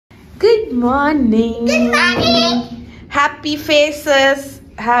morning. Good morning. Happy faces.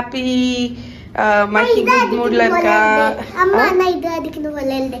 Happy Maki good mood la irka. Amma na idu adikinu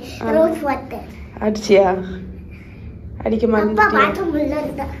volelde. Rose water. Adichiya? Adikka marundha. Appa bathroom ulla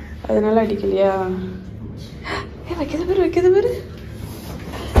irundha. Adanal adikaliya? Hey, vakidhu baru.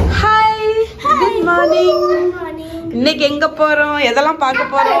 Hi. Good morning. Good morning. இன்னைக்கு எங்க போறோம்? எதெல்லாம் பார்க்க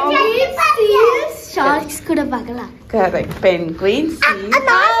போறோம்? Sharks kuda paakalam. Correct. Penquin.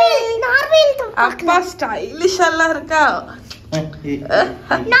 Norway. Appa stylish alla irka.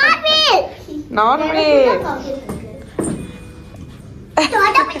 Norway.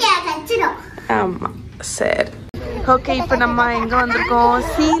 ஆமா சரி. Okay, இப்போ நம்ம எங்க வந்திருக்கோம்?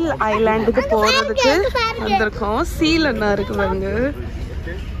 சீல் ஐலாண்டுக்கு போறதுக்கு வந்திருக்கோம். சீல் என்ன இருக்கு பாருங்க.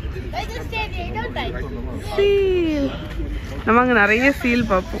 சீல். நம்ம அங்க நிறைய சீல்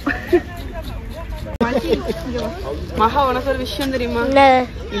பார்ப்போம். மகா, உனக்கு ஒரு விஷயம் தெரியுமா?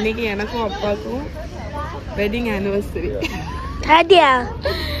 இன்னைக்கு எனக்கும் அப்பாவுக்கும் வெட்டிங் ஆனிவர்சரி.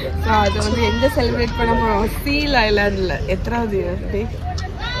 அது வந்து எங்க செலிப்ரேட் பண்ண போறோம்? சீல் ஐலாண்ட்ல. எத்தனாவது டே?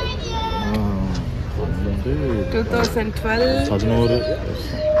 2012.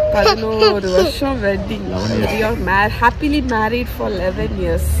 11 வருஷம் wedding. We are happily married for 11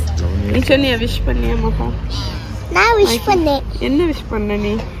 years. நீ சொன்னியா விஷ் பண்ணியா மகா? நான் விஷ் பண்ணேன். என்ன விஷ் பண்ண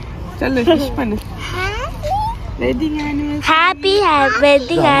நீ? சொல்லு, விஷ் பண்ணு. Wedding anniversary. Happy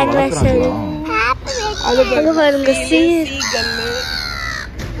wedding anniversary. அது பாருங்க சீகல்.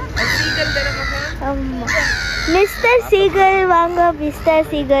 சீகல் தர மகா. ஆமா. மிஸ்டர் சீகல் வாங்க. Mister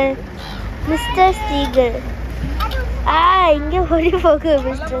seagull. Mister seagull. இங்க ஓடி போகு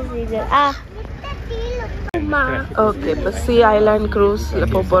மிஸ்டர் சீகல். ஓகே, இப்போ சி ஐலாண்ட் க்ரூஸ்ல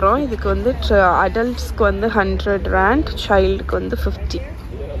போறோம். இதுக்கு வந்து அடல்ட்ஸ்க்கு வந்து 100 rand, சைல்டுக்கு வந்து 50.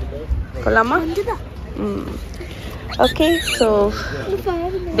 போலாமா? Okay, so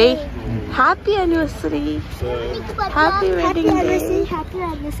day happy anniversary. Happy wedding day.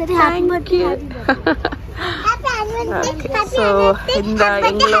 Thank you. Okay, so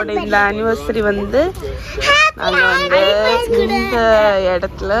எங்களோட இந்த ஆனிவர்சரி வந்து நாங்கள் வந்து இந்த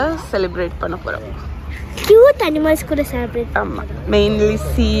இடத்துல செலிப்ரேட் பண்ண போகிறோம். கியூட் அனிமல்ஸ் கூட செலிப்ரேட். ஆமாம், மெயின்லி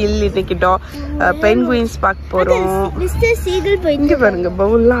சீல். இன்னைக்கு பென்குயின்ஸ் பார்க்க போகிறோம். மிஸ்டர் சீகல் போயிட்டு பாருங்க,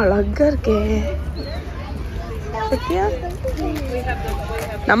 பவுல்லாம் அழகா இருக்கே.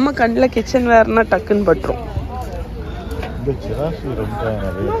 நம்ம கண்ணில் கிச்சன் வேர்னா டக்குன்னு பட்டுரும்.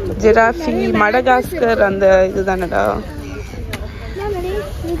 ஜிராஃபி, மடகாஸ்கர் அந்த இதுதானடா.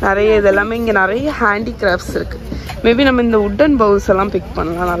 நிறைய இதெல்லாமே இங்கே நிறைய ஹேண்டிகிராஃப்ட்ஸ் இருக்கு. மேபி நம்ம இந்த உட்டன் பவுல்ஸ் எல்லாம் பிக்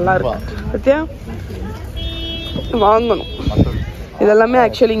பண்ணலாம். நல்லா இருக்கு பத்தியா? வாங்கணும். இதெல்லாமே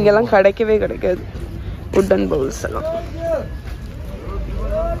ஆக்சுவலி இங்கெல்லாம் கிடைக்கவே கிடைக்காது, உட்டன் பவுல்ஸ் எல்லாம்.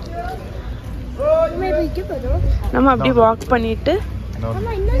 நம்ம அப்படியே வாக் பண்ணிட்டு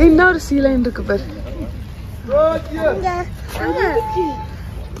இன்னொரு சீ லைன் இருக்கு பாரு.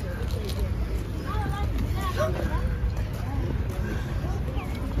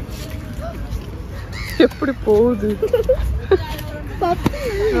 எப்படி போகுது?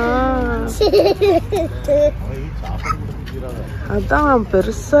 அதான்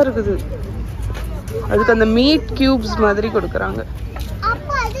பெருசா இருக்குது. அதுக்கு அந்த மீட் கியூப்ஸ் மாதிரி கொடுக்குறாங்க.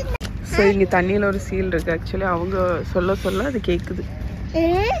 ஸோ இங்கே தண்ணியில் ஒரு சீல் இருக்கு. ஆக்சுவலி அவங்க சொல்ல சொல்ல அது கேட்குது.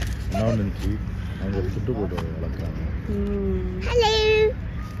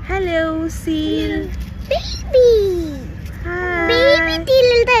 Hello seal baby. Baby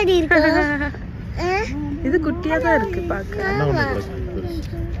deal தான் இருக்கு. இது குட்டியா தான் இருக்கு பார்க்க.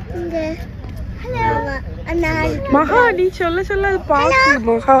 மகா, நீ சொல்ல சொல்ல அது பாக்கு.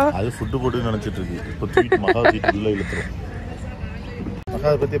 மகா அது ஃபுட் போட்டு நினைச்சிட்டு இருக்கு. இப்போ தூக்கி மகா தூக்கி உள்ள இழுத்துறோம். மகா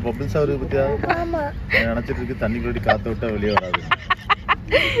பத்தி பபிள்ஸ் ஆவறது பத்தியா? ஆமா, நினைச்சிட்டு இருக்கு. தண்ணிக்குள்ள காத்து விட்டா வெளிய வராது.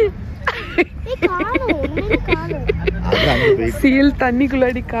 சீல்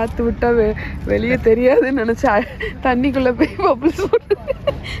தண்ணிக்குள்ளாடி காத்து விட்டா வெளியே தெரியாதுன்னு நினைச்சா தண்ணிக்குள்ள போய் பபிள்ஸ் போட்டு.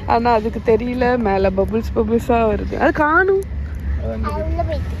 ஆனா அதுக்கு தெரியல, மேல பபிள்ஸா வருது. அது காணும்.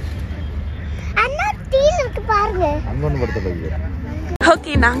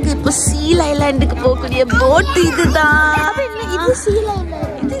 ஓகே, நாங்க இப்போ சீல் ஐலாண்டுக்கு போகக்கூடிய போட் இதுதான்.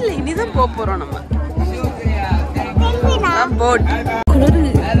 இது இல்ல, இனிதான் போக போறோம் நம்ம. போட்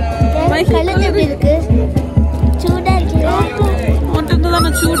இருக்கு. சூடா இருக்கு.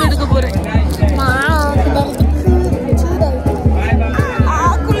 நான் சூடு எடுக்க போறேன்.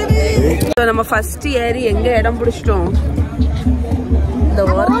 நம்ம ஃபர்ஸ்ட் ஏறி எங்க இடம் பிடிச்சிட்டோம்? இந்த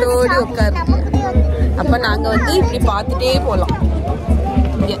ஓரத்தோடு உட்காரு. அப்ப நாங்க வந்து இப்படி பார்த்துட்டே போலாம்.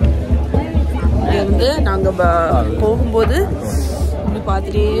 இங்க இருந்து நாங்க போகும்போது இப்படி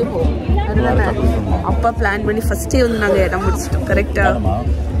பார்த்துட்டே போவோம். அதுதானே அப்பா பிளான் பண்ணி ஃபர்ஸ்டே வந்து நாங்க இடம் பிடிச்சிட்டோம். கரெக்டா?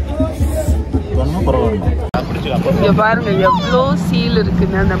 இங்க பாருங்க எவ்வளோ சீல்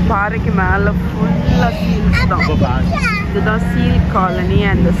இருக்குன்னு. அந்த பாறைக்கு மேல ஃபுல்லா சீல்ஸ் தான். இதுதான் seal colony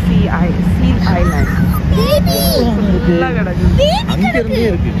and seal island. ஃபுல்லா கிடக்குது.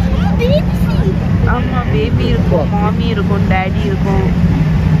 ஆமா, பேபி இருக்கும், மாமி இருக்கும், டேடி இருக்கும்.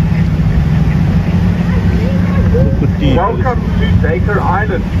 Welcome to Baker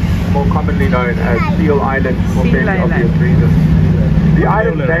Island, more commonly known as Seal Island for many obvious reasons. The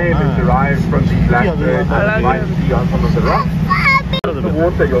island name is derived from the blackbird that you might see on some of the rocks. The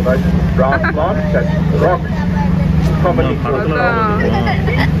water, you'll notice brown plants, that's rocks, commonly called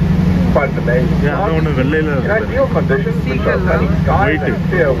quite amazing. In ideal conditions, with sunny skies and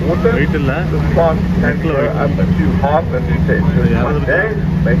clear water, the plants can grow up to half a meter in just one day,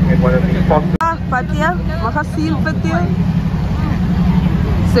 making it one of the fastest. பாத்தியா மகா seal பத்தியா?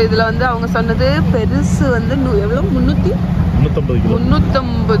 So இதில் வந்து அவங்க சொன்னது பெருசு வந்து எவ்வளோ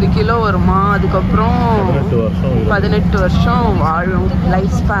 350 கிலோ வருமா. அதுக்கப்புறம் 18 வருஷம் வாழும்.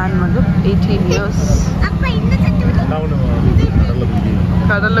 லைஃப் ஸ்பேன் வந்து 18 இயர்ஸ்.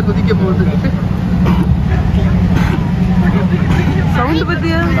 கடலில் குதிக்க போகுது. சவுண்டு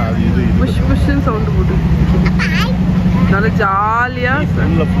பத்தியா? புஷ் புஷ்ன்னு சவுண்டு போட்டு நல்ல ஜாலியா.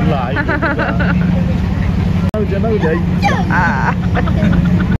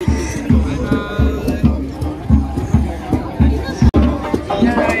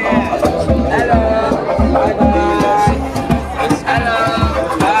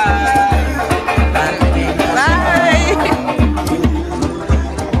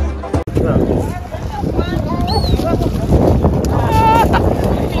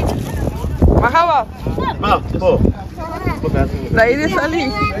 தைரியசாலி.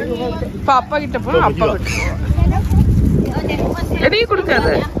 அப்பா கிட்ட போனா அப்பா எதையும் கொடுக்காத.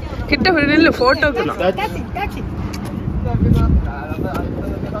 கிட்ட நில்லு, போட்டோக்கு.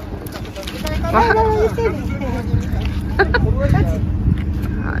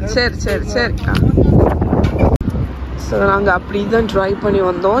 சரி சரி சரி. ஸோ நாங்கள் அப்படி தான் ட்ரைவ் பண்ணி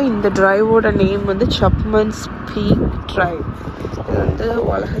வந்தோம். இந்த ட்ரைவோட நேம் வந்து சப்மன்ஸ் பீக் ட்ரைவ். இது வந்து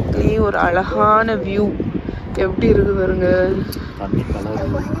உலகத்துலேயே ஒரு அழகான வியூ. எப்படி இருக்கு பாருங்க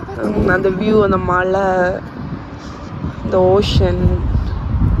அந்த வியூ, அந்த மலை, இந்த ஓஷன்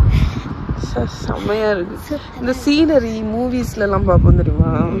செம்மையா இருக்கு. இந்த சீனரி மூவிஸ்லாம் பார்ப்போம்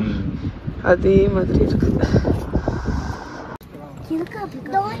தெரியுமா, அதே மாதிரி இருக்குது.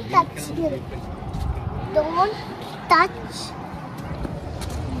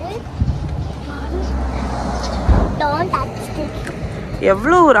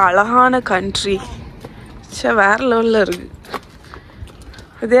 எவ்வளோ ஒரு அழகான கண்ட்ரி. வேற லெவல்ல இருக்கு.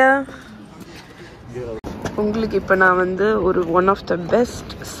 அதே உங்களுக்கு இப்போ நான் வந்து ஒரு one of the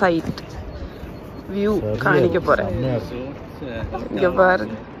best side view காணிக்க போறேன். இங்க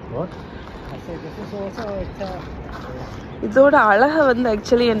பாருங்க. இதோட அழகை வந்து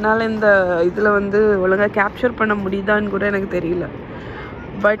ஆக்சுவலி என்னால் இந்த இதில் வந்து ஒழுங்காக கேப்சர் பண்ண முடியுதான்னு கூட எனக்கு தெரியல.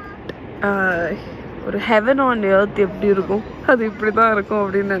 பட் ஒரு ஹெவன் ஆன் எர்த் எப்படி இருக்கும், அது இப்படி தான் இருக்கும்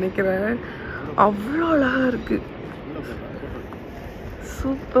அப்படின்னு நினைக்கிறேன். அவ்வளோ அழகாக இருக்கு,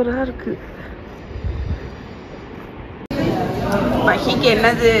 சூப்பராக இருக்கு. மஹிக்கு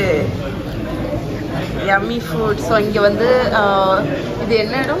என்னது யம்மி ஃபுட். ஸோ இங்கே வந்து இது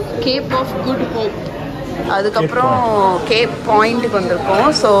என்ன இடம், கேப் ஆஃப் குட் ஹோப். அதுக்கப்புறம் கேப் பாயிண்ட்டுக்கு வந்திருக்கோம்.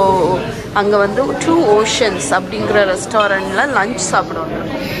 ஸோ அங்கே வந்து டூ ஓஷன்ஸ் அப்படிங்கிற ரெஸ்டாரண்ட்டில் லஞ்ச் சாப்பிட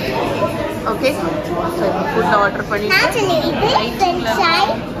வந்திருக்கோம். ஓகே, ஸோ இப்போ ஃபுட் ஆர்டர் பண்ணிட்டு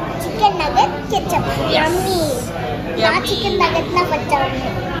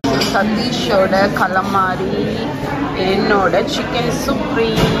சதீஷோட கலமாரி, என்னோட சிக்கன்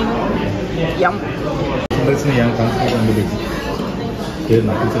சுப்ரீம் யம்.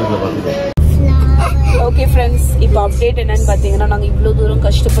 ஓகே ஃப்ரெண்ட்ஸ், இப்போ அப்டேட் என்னன்னு பார்த்தீங்கன்னா, நாங்கள் இவ்வளோ தூரம்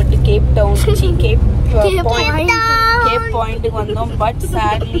கஷ்டப்பட்டு கேப் பாயிண்ட்டுக்கு வந்தோம். பட்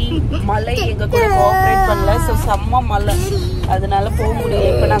சேட்லி மழை எங்கள் கூட கோஆப்ரேட் பண்ணல. ஸோ செம்ம மழை, அதனால போக முடியல.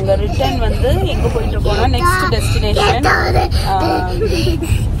 இப்போ நாங்கள் ரிட்டர்ன் வந்து எங்கே போயிட்டு இருக்கோம்னா, நெக்ஸ்ட் டெஸ்டினேஷன்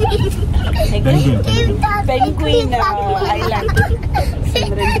பென்குயின் ஐலாண்ட்.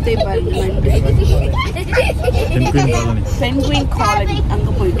 இந்த ரெண்டுத்தையும் பாருங்க, பென்குயின் காலனி,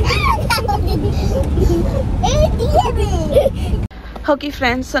 அங்கே போயிட்டு. ஓகே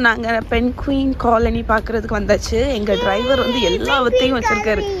ஃப்ரெண்ட்ஸ், ஸோ நாங்கள் பென்குயின் காலனி பார்க்குறதுக்கு வந்தாச்சு. எங்கள் டிரைவர் வந்து எல்லாத்தையும்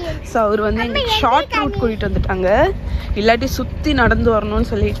வச்சுருக்காரு. ஸோ அவர் வந்து எங்களுக்கு ஷார்ட் ரூட் கூட்டிகிட்டு வந்துட்டாங்க. இல்லாட்டி சுற்றி நடந்து வரணும்னு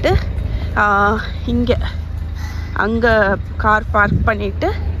சொல்லிட்டு இங்கே அங்கே கார் பார்க் பண்ணிவிட்டு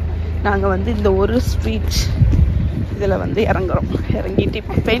நாங்கள் வந்து இந்த ஒரு ஸ்ட்ரீட் இதில் வந்து இறங்குறோம். இறங்கிட்டு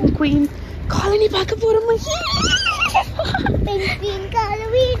இப்போ பென்குயின் காலனி பார்க்க போகிறோம். Penguin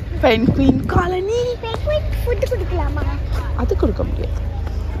colony Penquin colony. Penquin food கொடுக்கலாமா? அது கொடுக்க முடியாது.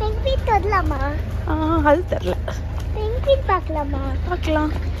 Penquin தொடலாமா? அது தெரியல. Penquin பார்க்கலாமா?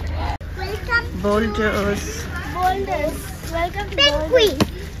 பார்க்கலாம். Welcome Boulders. Welcome to Penquin.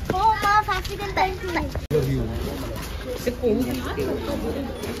 Home of African penguin.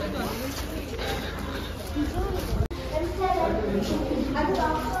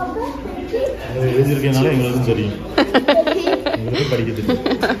 எழுதிருக்கனால எங்களுக்கும் தெரியும். எங்களுக்கும் படிக்க தெரியும்.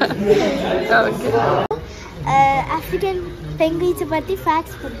 African penguins பத்தி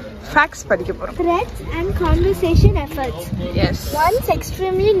facts படிக்க போறோம். Threats and conservation efforts. Yes. Once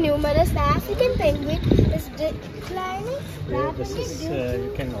extremely numerous, the African penguin is declining rapidly due to...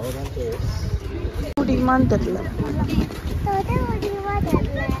 You can hold on to it. முடியுமான்னு தெரியல.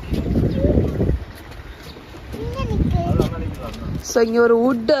 ஸோ இங்கே ஒரு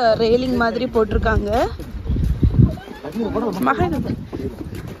வுட் ரெயிலிங் மாதிரி போட்டிருக்காங்க.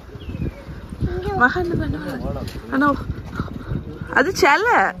 மகன் ஆனா அது செல,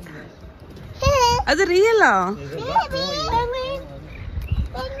 அது ரியலா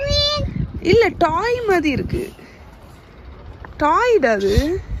இல்ல டாய் மாதிரி இருக்கு. டாய்டா அது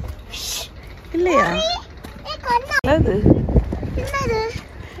இல்லையா? அது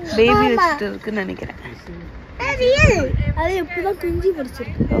பேபி வச்சுட்டு இருக்குன்னு நினைக்கிறேன். அது எப்பதான் குஞ்சு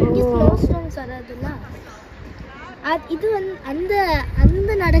பிடிச்சிருக்கு. இது வந்து அந்த அந்த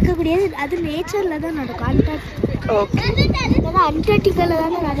நடக்கக்கூடியது அது நேச்சர்ல தான் நடக்கும். அண்டார்டிகால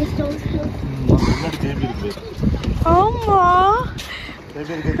தானே நிறைய ஸ்டோன்ஸ். ஆமா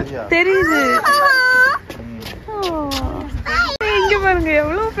தெரியுது. இங்க பாருங்க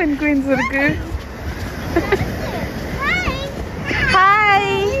எவ்வளவு பென்குயின்ஸ் இருக்கு.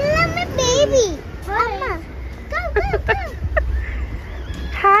 Hi baby.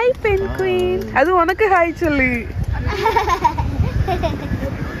 Hi penguin. அது உனக்கு ஹாய் சொல்லு.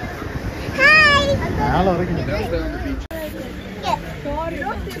 ஹாய். மேல வரைக்கும்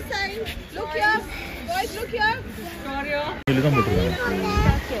Look here. Boys, look here. இதுதான் போட்டுருக்காங்க.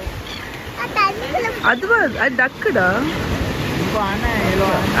 அதுவா அது டக்குடா.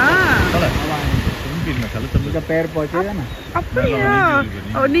 அப்படியா?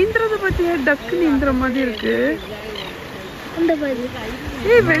 நீந்திரத பத்தியா? டக்கு நீந்திர மாதிரி இருக்கு.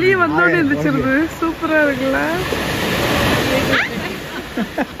 வெளியே வந்தோட இருந்துச்சிருது. சூப்பரா இருக்குல்ல?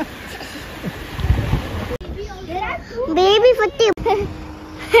 பேபி பத்தி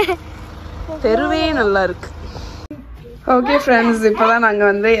தெருவே நல்லா இருக்கு. ஓகே ஃப்ரெண்ட்ஸ், இப்போதான் நாங்கள்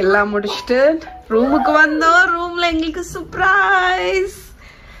வந்து எல்லாம் முடிச்சுட்டு ரூமுக்கு வந்தோம். ரூமில் எங்களுக்கு சர்ப்ரைஸ்.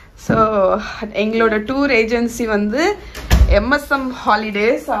 ஸோ எங்களோட டூர் ஏஜென்சி வந்து MSM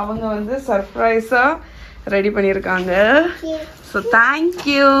ஹாலிடேஸ், அவங்க வந்து சர்ப்ரைஸாக ரெடி பண்ணியிருக்காங்க. ஸோ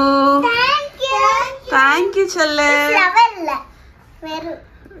தேங்க்யூ தேங்க்யூ சொல்ல.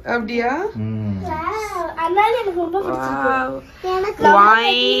 அப்படியா?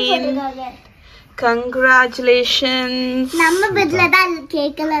 கங்க்ராச்சுலேஷன்ஸ். நம்ம பெட்ல தான்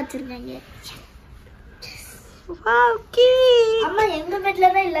கேக் எல்லாம் வச்சிருக்காங்க. Wow cake. அம்மா எங்க பெட்ல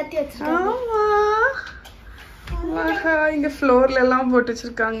தான் எல்லாத்தையும் வச்சிருக்காங்க. ஆமா. வாஹா, இங்க ஃப்ளோர்ல எல்லாம் போட்டு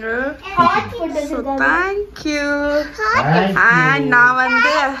வச்சிருக்காங்க. So thank you. And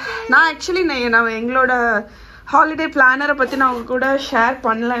நான் ஆக்சுவலி நான் எங்களோட ஹாலிடே பிளானரை பற்றி நான் உங்க கூட ஷேர்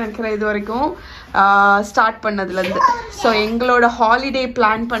பண்ணல நினைக்கிறேன் இது வரைக்கும் ஸ்டார்ட் பண்ணதுலேருந்து. ஸோ எங்களோட ஹாலிடே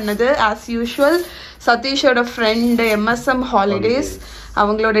பிளான் பண்ணது as usual சதீஷோட friend MSM holidays.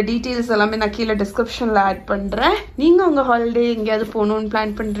 அவங்களோட டீட்டெயில்ஸ் எல்லாமே நான் கீழே டிஸ்கிரிப்ஷனில் ஆட் பண்ணுறேன். நீங்கள் உங்கள் ஹாலிடே எங்கேயாவது போகணுன்னு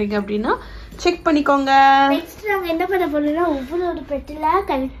பிளான் பண்ணுறீங்க அப்படின்னா செக் பண்ணிக்கோங்க. நெக்ஸ்ட் நாங்க என்ன பண்ண போறோம்னா ஒவ்வொரு பெட்ல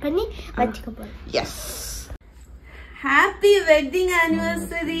கனெக்ட் பண்ணி வச்சுக்க போறோம். S. Happy wedding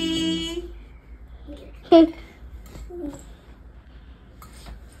anniversary.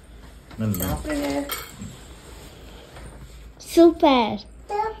 Super.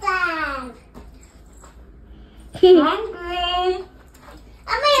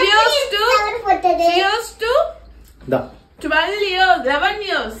 Cheers to 12 years, 11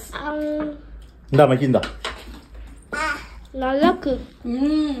 years. இந்தா மக்கிந்தா. நல்லா இருக்கு.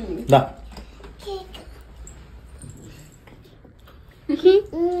 இந்தா.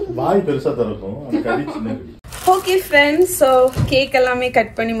 வாய் பெருசா தரக்கும், அது கடி சின்னது. ஓகே ஃப்ரெண்ட்ஸ், ஸோ கேக் எல்லாமே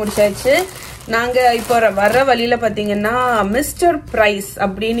கட் பண்ணி முடிச்சாச்சு. நாங்கள் இப்போ வர்ற வழியில் பார்த்தீங்கன்னா மிஸ்டர் ப்ரைஸ்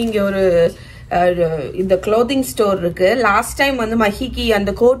அப்படின்னு இங்கே ஒரு இந்த க்ளோதிங் ஸ்டோர் இருக்கு. லாஸ்ட் டைம் வந்து மஹிக்கு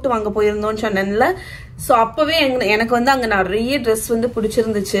அந்த கோட் வாங்க போயிருந்தோம்னு சொன்னேன்ல. ஸோ அப்போவே எனக்கு வந்து அங்கே நிறைய ட்ரெஸ் வந்து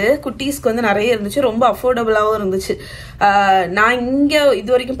பிடிச்சிருந்துச்சு. குட்டீஸ்க்கு வந்து நிறைய இருந்துச்சு, ரொம்ப அஃபோர்டபுளாகவும் இருந்துச்சு. நான் இங்கே இது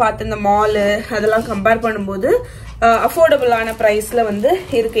வரைக்கும் பார்த்த இந்த மாலு அதெல்லாம் கம்பேர் பண்ணும்போது அஃபோர்டபுளான ப்ரைஸில் வந்து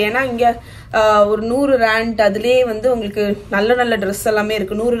இருக்கு. ஏன்னா இங்கே ஒரு 100 rand அதுலயே வந்து உங்களுக்கு நல்ல நல்ல ட்ரெஸ் எல்லாமே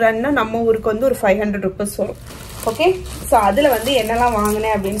இருக்கு. 100 randனா நம்ம ஊருக்கு வந்து ஒரு 500 rupees வரும். ஓகே, ஸோ அதுல வந்து என்னெல்லாம்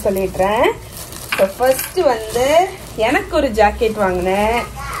வாங்கினேன் அப்படின்னு சொல்லிடுறேன். ஸோ ஃபர்ஸ்ட் வந்து எனக்கு ஒரு ஜாக்கெட் வாங்கினேன்.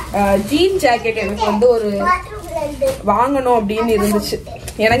 ஜீன் ஜாக்கெட் எனக்கு வந்து ஒரு வாங்கணும் அப்படின்னு இருந்துச்சு.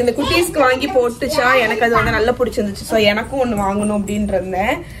 எனக்கு இந்த குட்டீஸ்க்கு வாங்கி போட்டுச்சா எனக்கு அது வந்து நல்லா பிடிச்சிருந்துச்சு. ஸோ எனக்கும் ஒன்று வாங்கணும் அப்படின்னு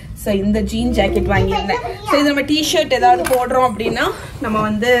இருந்தேன். ஸோ இந்த ஜீன் ஜாக்கெட் வாங்கியிருந்தேன். ஸோ இது நம்ம டிஷர்ட் ஏதாவது போடுறோம் அப்படின்னா நம்ம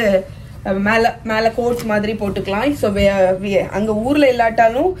வந்து மேலே கோட் மாதிரி போட்டுக்கலாம். ஸோ அங்கே ஊரில்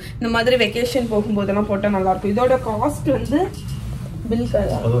இல்லாட்டாலும் இந்த மாதிரி வெக்கேஷன் போகும்போதெல்லாம் போட்டால் நல்லாயிருக்கும். இதோட காஸ்ட் வந்து பில்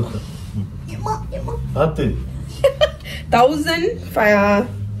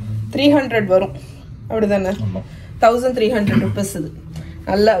 1300 வரும். அப்படிதானே? 1300 rupees. இது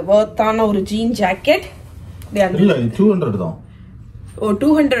நல்ல வர்த்தான ஒரு ஜீன் ஜாக்கெட். 200 தான். ஓ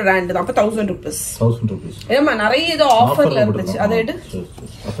 200 rand தான். அப்ப 1000 rupees. ஏமா நிறைய ஏதோ ஆஃபர்ல இருந்துச்சு. அதை எடு.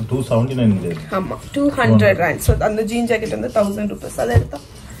 அப்ப 279. ஆமா 200 rand. சோ அந்த ஜீன் ஜாக்கெட் வந்து 1000 rupees. அதை எடுத்தா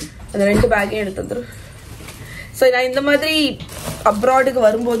அந்த ரெண்டு பேக்கையும் எடுத்து வந்துரு. ஸோ நான் இந்த மாதிரி அப்ராடுக்கு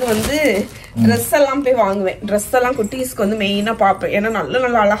வரும்போது வந்து ட்ரெஸ் எல்லாம் போய் வாங்குவேன். ட்ரெஸ் எல்லாம் குட்டீஸ்க்கு வந்து மெயினா பார்ப்பேன். ஏன்னா நல்ல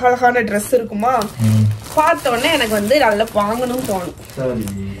நல்ல அழகழகான ட்ரெஸ் இருக்குமா, பார்த்த உடனே எனக்கு வந்து நல்லா வாங்கணும்னு தோணும்.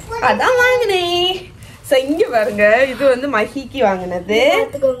 அதான் வாங்கினேன். ஸோ இங்க பாருங்க, இது வந்து மஹிக்கு வாங்கினது.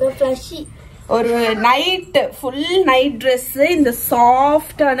 ஒரு நைட் ஃபுல் நைட் ட்ரெஸ். இந்த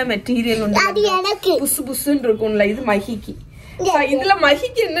சாஃப்டான மெட்டீரியல் உண்டு, புசு புசுன்னு இருக்கும்ல, இது மஹிக்கு. இதுல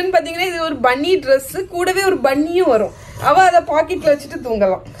மஹிக்கு என்னன்னு பாத்தீங்கன்னா, இது ஒரு பன்னி ட்ரெஸ், கூடவே ஒரு பன்னியும் வரும். அவ அத பாக்கெட்ல வச்சுட்டு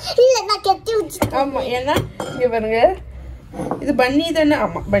தூங்கலாம். ஆமா, ஏன்னா இங்க பாருங்க, இது பன்னி தானே?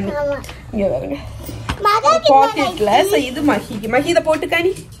 ஆமா பன்னி. இங்க பாருங்க பாக்கெட்ல. இது மஹிக்கு. மஹி இத போட்டு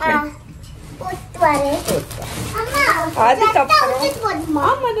காணி. அதுக்கப்புறம்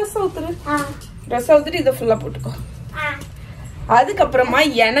ஆமா ட்ரெஸ் ஊத்துட்டு இதை ஃபுல்லா போட்டுக்கோ. அதுக்கப்புறமா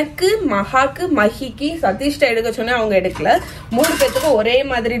எனக்கு மகாக்கு மஹிக்கு சதீஷ்ட எடுக்க சொன்னேன், அவங்க எடுக்கல. 3 பேத்துக்கு ஒரே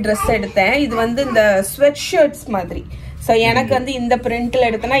மாதிரி ட்ரெஸ் எடுத்தேன். இது வந்து இந்த ஸ்வெட் ஷர்ட்ஸ் மாதிரி. ஸோ எனக்கு வந்து இந்த பிரிண்ட்ல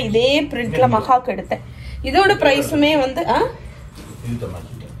எடுத்தேன்னா இதே பிரிண்ட்ல மகாக்கு எடுத்தேன். இதோட பிரைஸுமே வந்து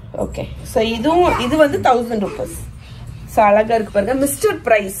ஓகே. ஸோ இது வந்து 1000 rupees. ஸோ அழகா இருக்கு பாருங்க, மிஸ்டர்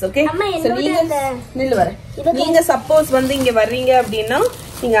பிரைஸ். ஓகே, நில்லு வரேன். நீங்க சப்போஸ் வந்து இங்க வர்றீங்க அப்படின்னா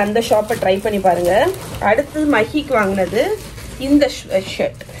நீங்க அந்த ஷாப்பை ட்ரை பண்ணி பாருங்க. அடுத்து மஹிக்கு வாங்கினது இந்த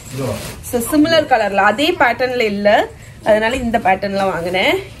ஷர்ட். ஸோ சிமிலர் கலர்ல, அதே பேட்டர்ன்ல இல்ல, அதனால இந்த பேட்டர்ன்ல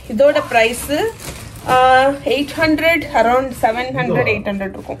வாங்கினேன். இதோட பிரைஸ் 800, அரௌண்ட் 700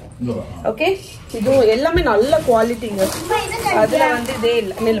 800 இருக்கும். ஓகே, இதுவும் எல்லாமே நல்ல குவாலிட்டிங்க. அதுல வந்து இதே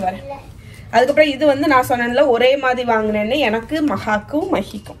இல்லை. நெல் வரேன். அதுக்கப்புறம் இது வந்து நான் சொன்னேன்ல ஒரே மாதிரி வாங்கினேன்னு, எனக்கு மகாக்கும்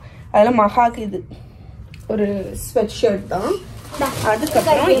மஹிக்கும். அதில் மகாக்கு இது ஒரு ஸ்வெட் ஷர்ட் தான்.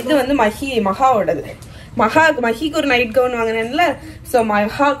 அதுக்கப்புறம் இது வந்து மகாவோடது. மஹிக்கு ஒரு நைட் கவுன் வாங்கினேன்ல, ஸோ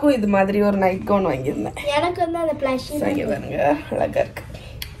மகாக்கும் இது மாதிரி ஒரு நைட் கவுன் வாங்கியிருந்தேன். எனக்கு வந்து அந்த ப்ளஷ் பாருங்க, அழகா இருக்கு.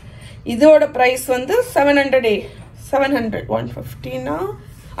 இதோட பிரைஸ் வந்து 700 150னா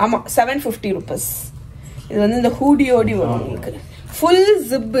ஆமா 750 rupees. இது வந்து இந்த ஹூடியோடி வரும் உங்களுக்கு, ஃபுல்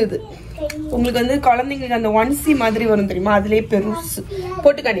ஜிப். இது உங்களுக்கு வந்து குழந்தைங்களுக்கு அந்த 1C மாதிரி வரும் தெரியுமா, அதுலயே பெருசு.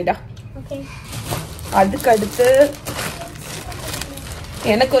 போட்டு காணிடா. அதுக்கு அடுத்து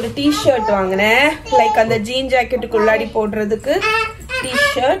எனக்கு ஒரு டிஷர்ட் வாங்கினேன். லைக் அந்த ஜீன் ஜாக்கெட்டுக்கு உள்ளாடி போடுறதுக்கு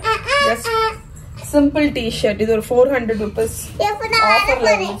டிஷர்ட், ஜஸ்ட் சிம்பிள் டிஷர்ட். இது ஒரு 400 rupees ஆஃபர்ல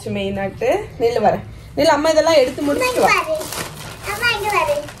இருந்துச்சு மெயினாட்டு. நெல் வரேன். நெல் அம்மா இதெல்லாம் எடுத்து முடிச்சுட்டு வா.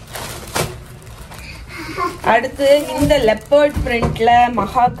 அடுத்து இந்த லெப்பர்ட் பிரிண்ட்ல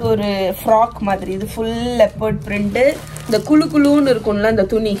மகாக்கு ஒரு ஃப்ராக் மாதிரி. இது ஃபுல் லெப்பர்ட் பிரிண்ட். இந்த குழு குழுன்னு இருக்கும்ல இந்த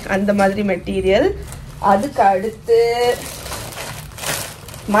துணி, அந்த மாதிரி மெட்டீரியல். அதுக்கு அடுத்து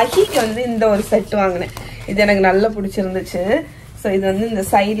மஹிக்கு வந்து இந்த ஒரு செட் வாங்கினேன். இது எனக்கு நல்லா பிடிச்சிருந்துச்சு. ஸோ இது வந்து இந்த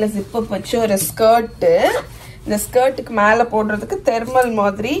சைட்ல ஜிப்பப் வச்சு ஒரு ஸ்கர்ட்டு. இந்த ஸ்கர்ட்டுக்கு மேலே போடுறதுக்கு தெர்மல்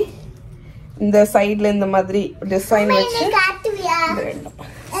மாதிரி இந்த சைட்ல இந்த மாதிரி டிசைன் வச்சு.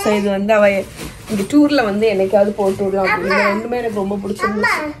 ஸோ இது வந்து அவ இங்க டூர்ல வந்து என்னைக்காவது போட்டு விடலாம் அப்படின்னு. ரெண்டுமே எனக்கு ரொம்ப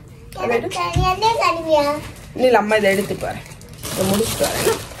பிடிச்சிருந்துச்சு. இல்ல அம்மா இதை எடுத்துட்டு வரேன், இதை முடிச்சுட்டு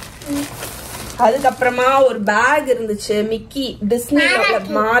வரேன். அதுக்கப்புறமா ஒரு பேக் இருந்துச்சு, மிக்கி டிஸ்னில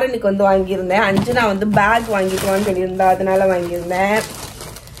மாறனுக்கு வந்து வாங்கியிருந்தேன். அஞ்சனா வந்து பேக் வாங்கிக்கலாம்னு சொல்லியிருந்தா, அதனால வாங்கியிருந்தேன்.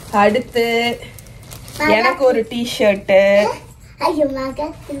 அடுத்து எனக்கு ஒரு டிஷர்ட்டு,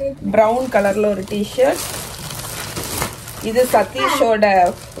 பிரவுன் கலர்ல ஒரு டிஷர்ட். இது சதீஷோட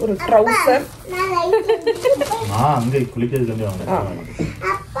ஒரு ட்ரவுசர்.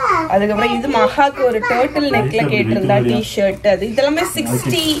 அதுக்கப்புறம் இது மகாக்கு ஒரு டர்ட்டில் நெக்ல கேட்டிருந்தா டிஷர்ட். அது இதெல்லாமே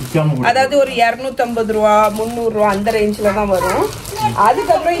 60, அதாவது ஒரு 250 ரூபா 300 ரூபா அந்த ரேஞ்சில தான் வரும்.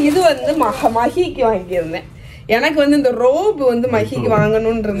 அதுக்கப்புறம் இது வந்து மஹிக்கு வாங்கியிருந்தேன். எனக்கு வந்து இந்த ரோப் வந்து மஹிக்கு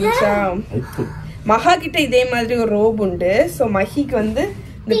வாங்கணும்னு இருந்துச்சா. மகா கிட்ட இதே மாதிரி ஒரு ரோப் உண்டு. ஸோ மஹிக்கு வந்து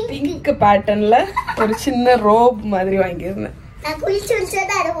இந்த பிங்க் பேட்டர்ன்ல ஒரு சின்ன ரோப் மாதிரி வாங்கியிருந்தேன்.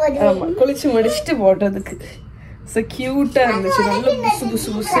 ஆமா, குளிச்சு முடிச்சுட்டு போடுறதுக்கு. ஸோ கியூட்டா இருந்துச்சு, நல்ல புசு புசு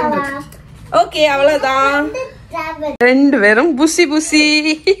புசுன்னு இருக்கு. ஓகே, அவ்வளவுதான். 2 பேரும் புசி புசி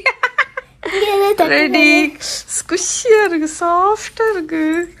ரெடி. ஸ்குஷியா இருக்கு, சாஃப்டா இருக்கு.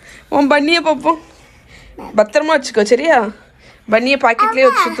 உன் பன்னிய பாப்போம், பத்திரமா வச்சுக்கோ சரியா? பன்னிய பாக்கெட்லயே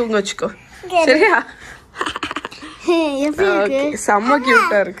வச்சு தூங்க வச்சுக்கோ சரியா? செம்ம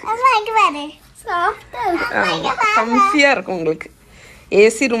கியூட்டா இருக்கு, கம்ஃபியா இருக்கும் உங்களுக்கு.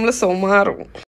 ஏசி ரூம்ல சும்மா இருக்கும்.